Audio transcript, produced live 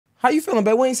How you feeling,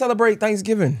 babe? We ain't celebrate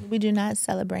Thanksgiving. We do not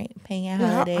celebrate pagan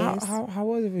holidays. How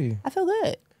was it for you? I feel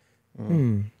good.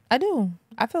 I do.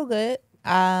 I feel good.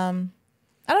 I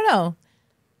don't know.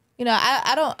 You know,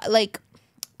 I don't like.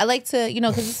 I like to, you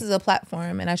know, because this is a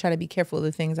platform, and I try to be careful of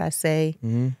the things I say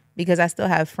because I still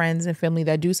have friends and family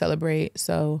that do celebrate.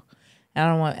 So I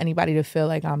don't want anybody to feel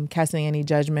like I'm casting any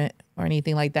judgment or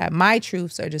anything like that. My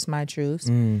truths are just my truths.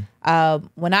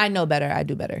 When I know better, I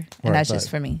do better, and that's just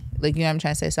for me. Like, you know what I'm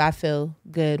trying to say. So I feel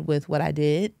good with what I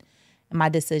did and my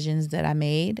decisions that I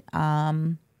made.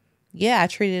 Yeah, I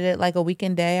treated it like a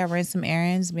weekend day. I ran some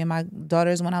errands. Me and my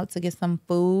daughters went out to get some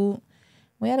food.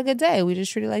 We had a good day. We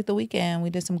just treated it like the weekend.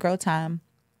 We did some girl time.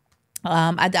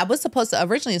 I was supposed to,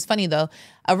 originally, it's funny though.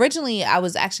 Originally, I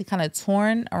was actually kind of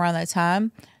torn around that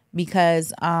time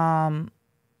because I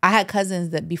had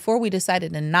cousins that before we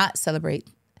decided to not celebrate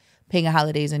pagan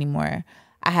holidays anymore,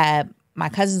 my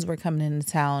cousins were coming into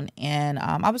town, and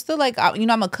I was still like, you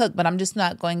know, I'm a cook, but I'm just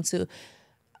not going to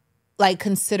like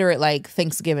consider it like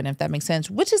Thanksgiving, if that makes sense.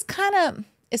 Which is kind of,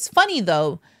 it's funny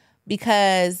though,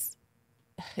 because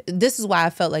this is why I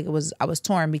felt like I was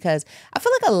torn, because I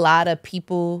feel like a lot of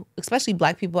people, especially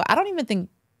Black people, I don't even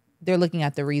think they're looking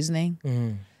at the reasoning.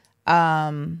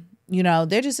 You know,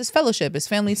 they're just, it's fellowship, it's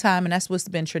family time, and that's what's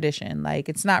been tradition. Like,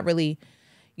 it's not really,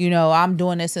 you know, I'm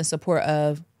doing this in support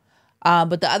of,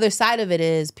 but the other side of it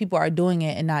is people are doing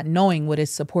it and not knowing what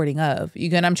it's supporting of. You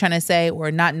get what I'm trying to say?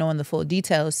 Or not knowing the full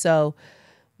details. So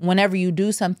whenever you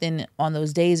do something on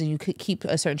those days and you could keep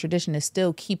a certain tradition, it's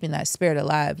still keeping that spirit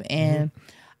alive. And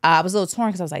I was a little torn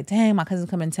because I was like, dang, my cousins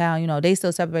come in town, you know, they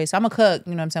still celebrate. So I'm a cook,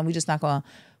 you know what I'm saying? We just not going to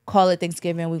call it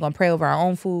Thanksgiving. We're going to pray over our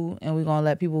own food, and we're going to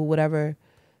let people, whatever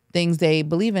things they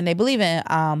believe in.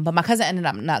 But my cousin ended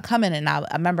up not coming. And I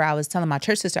remember I was telling my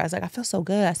church sister, I was like, I feel so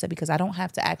good. I said, because I don't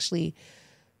have to actually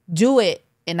do it,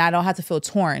 and I don't have to feel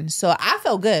torn. So I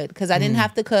felt good because I didn't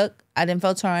have to cook. I didn't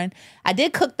feel torn. I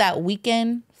did cook that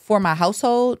weekend for my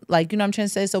household, like, you know what I'm trying to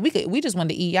say? So we just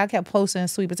wanted to eat. Y'all kept posting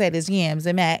sweet potatoes, yams,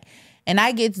 and mac. And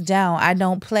I gets down, I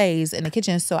don't plays in the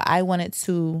kitchen. So I wanted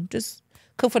to just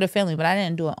cook for the family, but I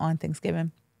didn't do it on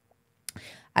Thanksgiving.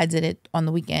 I did it on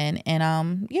the weekend.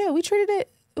 And yeah, we treated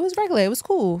it, it was regular. It was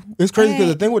cool. It's crazy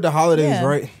because the thing with the holidays,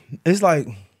 right? It's like,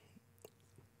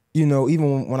 you know,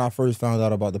 even when I first found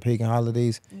out about the pagan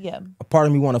holidays, a part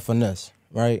of me want to finesse,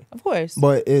 right? Of course.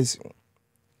 But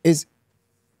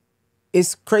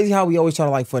it's crazy how we always try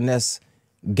to like finesse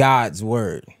God's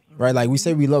word, right? Like we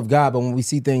say we love God, but when we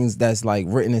see things that's like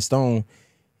written in stone,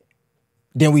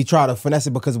 then we try to finesse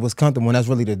it because it was comfortable, when that's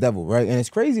really the devil, right? And it's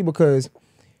crazy because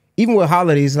even with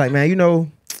holidays, like, man, you know,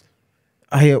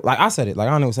 I said it, like,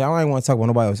 I don't want to talk about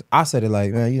nobody else. I said it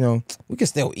like, man, you know, we can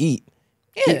still eat.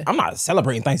 Yeah. I'm not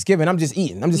celebrating Thanksgiving. I'm just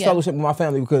eating. I'm just fellowshipping with my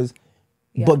family because,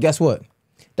 but guess what?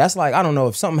 That's like, I don't know,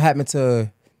 if something happened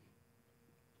to,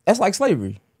 that's like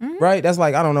slavery. Right? That's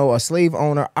like, I don't know, a slave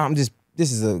owner.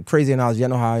 This is a crazy analogy. I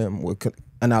know how I am with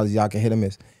analogy. I can hit or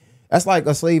miss. That's like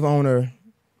a slave owner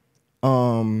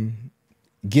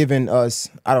giving us,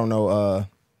 I don't know,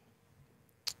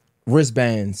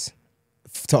 wristbands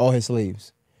to all his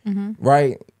slaves.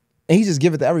 Right? And he just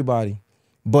give it to everybody.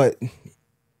 But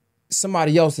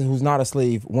somebody else who's not a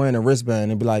slave wearing a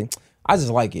wristband and be like, I just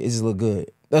like it. It just look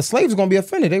good. The slaves are going to be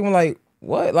offended. They were like,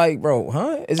 what? Like, bro,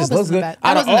 huh? It just looks good.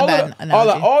 Out of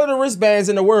all of the wristbands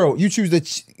in the world, you choose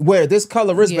to wear this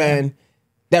color wristband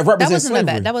that represents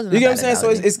slavery. That wasn't you get what I'm saying? So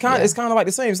it's kind of like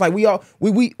the same. It's like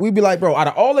we be like, bro, out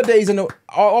of all the days in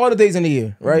the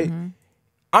year, right?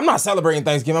 I'm not celebrating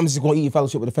Thanksgiving. I'm just going to eat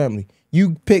fellowship with the family.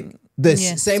 You pick the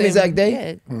same exact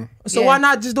day. So why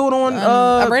not just do it on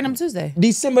a random Tuesday,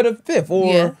 December the 5th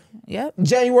or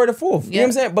January the 4th? You know what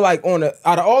I'm saying? But like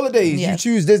out of all the days, you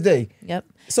choose this day.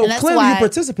 So clearly you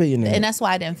participate in that. And that's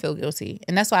why I didn't feel guilty.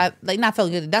 And that's why not feel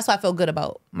guilty. That's why I felt good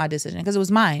about my decision, because it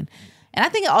was mine. And I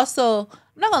think it also,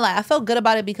 I'm not gonna lie, I felt good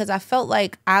about it because I felt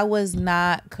like I was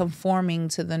not conforming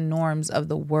to the norms of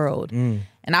the world. And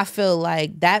I feel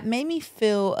like that made me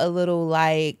feel a little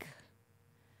like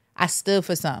I stood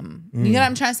for something. You know what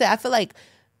I'm trying to say? I feel like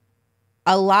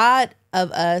a lot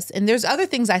of us, and there's other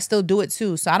things I still do it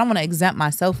too, so I don't want to exempt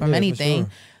myself from anything.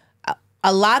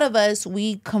 A lot of us,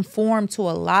 we conform to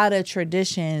a lot of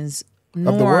traditions,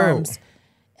 norms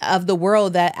of the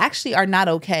world that actually are not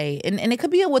okay. And it could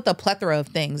be with a plethora of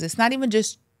things. It's not even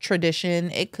just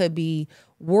tradition. It could be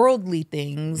worldly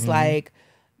things like,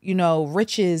 you know,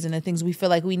 riches and the things we feel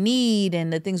like we need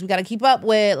and the things we got to keep up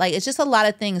with. Like, it's just a lot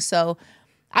of things. So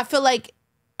I feel like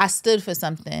I stood for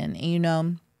something, and, you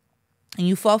know, and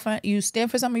you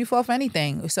stand for something, you fall for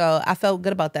anything. So I felt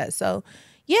good about that. So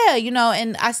yeah, you know,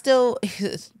 and I still,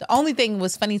 the only thing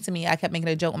was funny to me, I kept making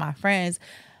a joke with my friends.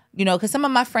 you know, because some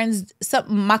of my friends,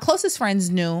 my closest friends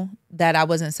knew that I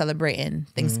wasn't celebrating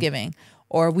Thanksgiving.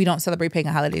 Or we don't celebrate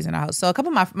pagan holidays in our house. So a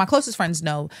couple of my closest friends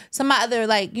know. Some of my other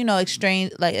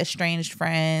estranged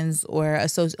friends or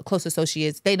close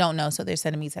associates, they don't know. So they're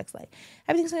sending me texts like,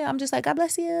 "Happy Thanksgiving." I'm just like, "God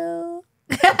bless you."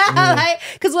 Like,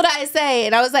 because what I say,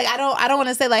 and I was like, I don't want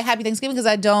to say like Happy Thanksgiving because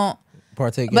I don't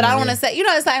partake. But I don't want to say,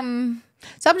 it's like,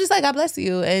 so I'm just like, God bless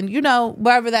you, and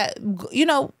wherever that,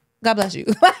 God bless you.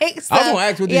 Like, so, I was gonna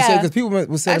ask what you say because people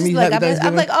were saying to me Happy Thanksgiving.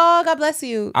 I'm like, oh, God bless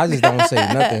you. I just don't say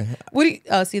nothing. What do you?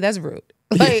 Oh, see, that's rude.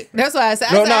 Like, that's why I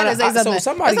said. So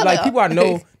somebody like people I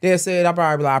know, they said I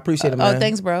probably be like, I appreciate it, man. Oh,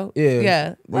 thanks, bro.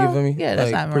 Yeah. Well, you feel me? Yeah,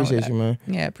 that's like, not appreciate you, man.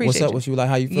 Yeah, appreciate What's up you. with you? Like,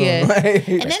 how you feeling? Yeah. Like,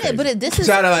 and then, but this is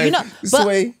try to like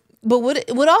sway. But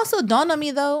what also dawned on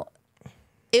me though,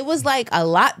 it was like a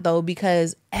lot though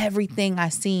because everything I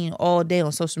seen all day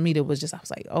on social media was just I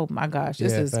was like, oh my gosh,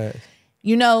 this is facts.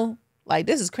 Like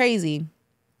this is crazy.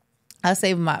 I'll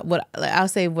save what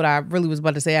I really was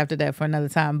about to say after that for another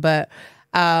time, but.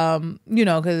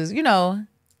 Because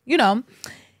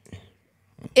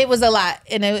it was a lot,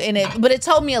 but it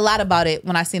told me a lot about it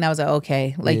when I seen. I was like,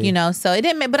 okay, so it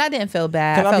didn't, but I didn't feel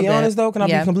bad. Can I be honest though? Can I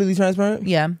be completely transparent?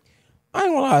 Yeah, I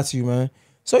ain't gonna lie to you, man.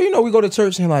 So we go to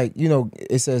church and like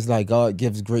it says like God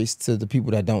gives grace to the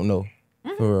people that don't know,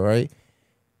 for real, right?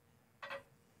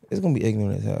 It's gonna be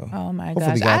ignorant as hell. Oh my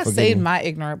gosh, I saved my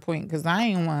ignorant point because I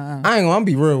ain't want. I'm gonna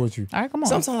be real with you. All right, come on.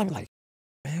 Sometimes I be like,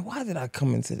 man, why did I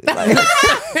come into this? Like,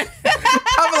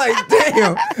 I'm like,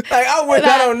 damn. Like, I wish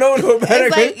I don't know no better.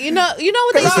 It's like, you know what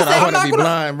they say? I want to be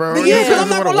blind, bro. Yeah, because I'm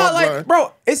not gonna lie. Like,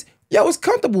 bro, it's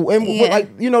comfortable. And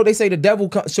like, they say the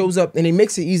devil shows up and he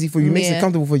makes it easy for you, makes it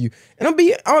comfortable for you. And I'm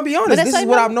gonna be honest, this is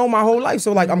what I've known my whole life.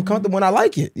 So like, I'm comfortable when I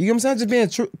like it. You know what I'm saying? Just being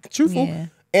truthful. Yeah.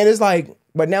 And it's like,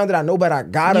 but now that I know better, I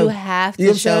gotta. You have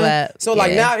to show up. So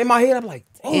like now in my head, I'm like,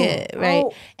 yeah, right.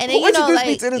 And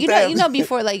then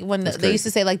before like when they used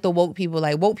to say like the woke people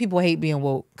hate being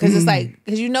woke because it's like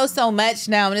because so much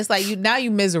now and it's like you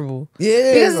miserable.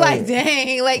 Yeah, because it's like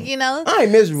dang, like I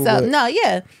ain't miserable. So no,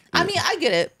 yeah. I mean I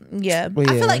get it. Yeah, I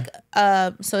feel like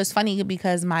so it's funny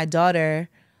because my daughter,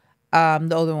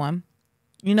 the older one,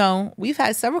 we've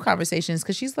had several conversations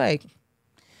because she's like.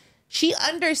 She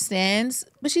understands,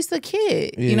 but she's a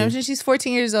kid. Yeah. She's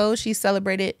 14 years old. She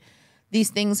celebrated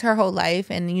these things her whole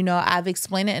life. And, I've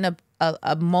explained it in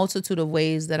a multitude of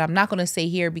ways that I'm not going to say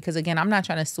here because, again, I'm not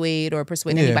trying to sway it or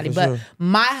persuade anybody. But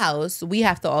my house, we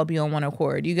have to all be on one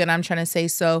accord. You get what I'm trying to say?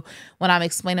 So when I'm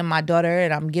explaining my daughter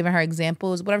and I'm giving her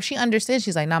examples, whatever she understands,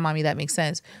 she's like, nah, mommy, that makes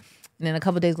sense. And then a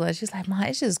couple of days later, she's like, "Mom,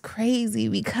 it's just crazy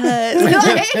because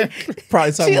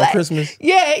probably talking about Christmas."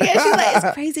 Yeah. She's like,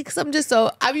 "It's crazy because I'm just so."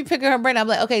 I be picking her brain. I'm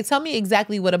like, "Okay, tell me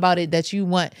exactly what about it that you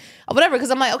want, or whatever." Because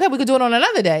I'm like, "Okay, we could do it on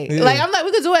another day." Yeah. Like I'm like,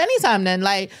 "We could do it anytime." Then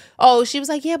like, oh, she was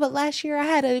like, "Yeah, but last year I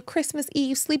had a Christmas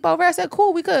Eve sleepover." I said,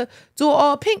 "Cool, we could do an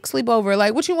all pink sleepover.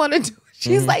 Like, what you want to do?"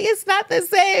 She's like, "It's not the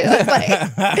same." I was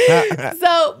like,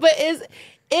 so, but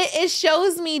it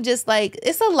shows me just like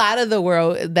it's a lot of the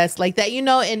world that's like that,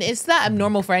 and it's not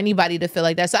abnormal for anybody to feel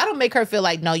like that. So I don't make her feel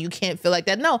like, no, you can't feel like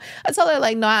that. No, I tell her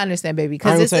like, no, I understand, baby,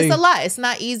 because it's a lot. It's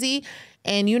not easy,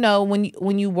 and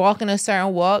when you walk in a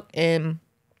certain walk, and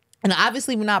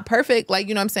obviously we're not perfect.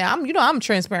 Like I'm saying, I'm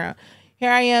transparent.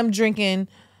 Here I am drinking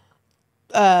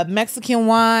Mexican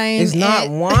wine. It's not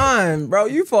wine, bro.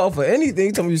 You fall for anything.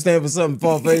 You tell me you stand for something,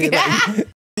 fall for anything. Like,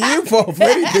 you fall for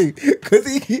anything because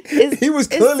he was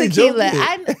clearly joking.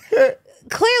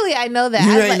 Clearly, I know that.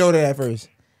 You ain't know that at first.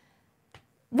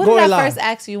 What did I first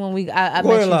ask you when I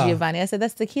mentioned Giovanni? I said,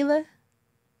 that's tequila?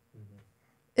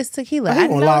 It's tequila. I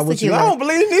know it's tequila. I don't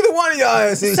believe neither one of y'all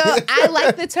asses. So I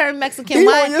like the term Mexican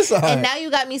wine. And now you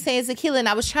got me saying tequila, and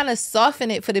I was trying to soften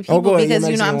it for the people because,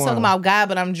 I'm talking about God,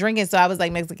 but I'm drinking, so I was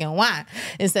like Mexican wine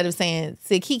instead of saying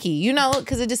tequila,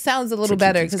 because it just sounds a little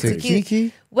better. Because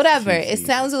tequila, whatever, it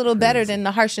sounds a little better than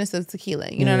the harshness of tequila.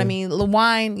 You know what I mean? The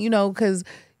wine, because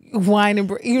wine and,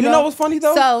 You know what's funny,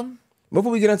 though? So,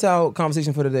 before we get into our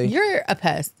conversation for today. You're a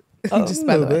pest. Just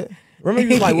by the way. Remember you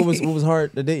was like, what was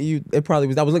hard to date you? It probably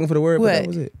was. I was looking for the word, but that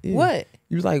was it. Yeah. What?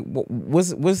 You was like,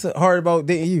 what's hard about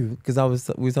dating you? Because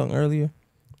we were talking earlier.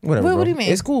 Whatever. What do you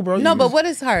mean? It's cool, bro. No, but what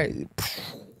is hard?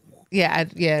 Yeah,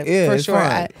 for sure.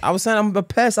 I was saying I'm a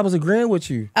pest. I was agreeing with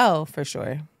you. Oh, for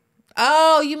sure.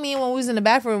 Oh, you mean when we was in the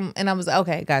bathroom and I was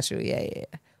okay, got you. Yeah.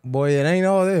 Boy, it ain't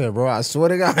all there, bro. I swear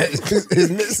to God, it's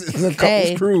missing a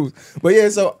couple screws. But yeah,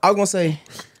 so I was gonna say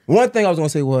one thing. I was gonna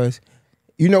say was.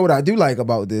 You know what I do like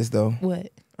about this though?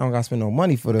 What? I don't gotta spend no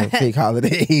money for the fake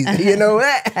holidays. You know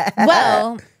that?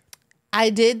 Well, I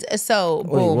did. So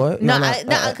boom. Wait, what? No,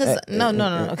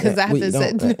 because I have to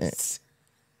say.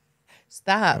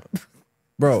 Stop.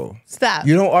 Bro, Stop.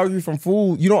 You don't argue from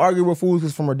food. You don't argue with food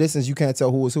because from a distance you can't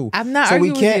tell who is who. I'm not so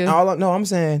arguing we can't. with you. No, I'm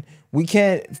saying we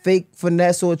can't fake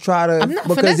finesse or try to. I'm not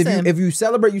because finessing. if you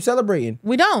celebrate, you celebrating.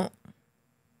 We don't.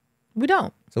 We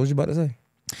don't. So what you about to say?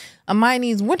 Amaya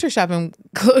needs winter shopping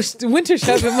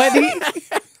money.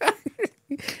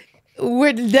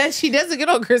 Where that she doesn't get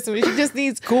on Christmas. She just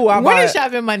needs winter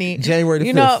shopping money. January the 5th.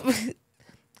 You know,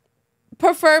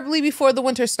 preferably before the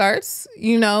winter starts.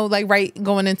 You know, like right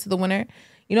going into the winter.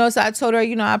 You know, so I told her,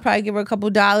 you know, I'll probably give her a couple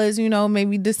dollars. You know,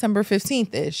 maybe December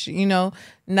 15th ish. You know,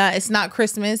 it's not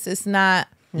Christmas. It's not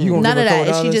none of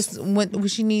that.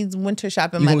 She needs winter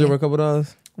shopping money. You gonna give her a couple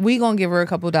dollars? We gonna give her a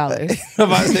couple dollars. I'm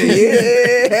about to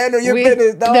say, yeah, handle your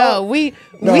business, dog. No, we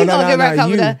gonna give her a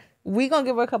couple dollars. We gonna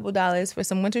give her a couple dollars for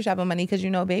some winter shopping money because you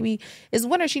know, baby, it's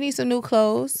winter. She needs some new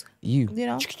clothes. You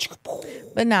know,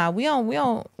 but nah, we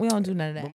don't do none of that.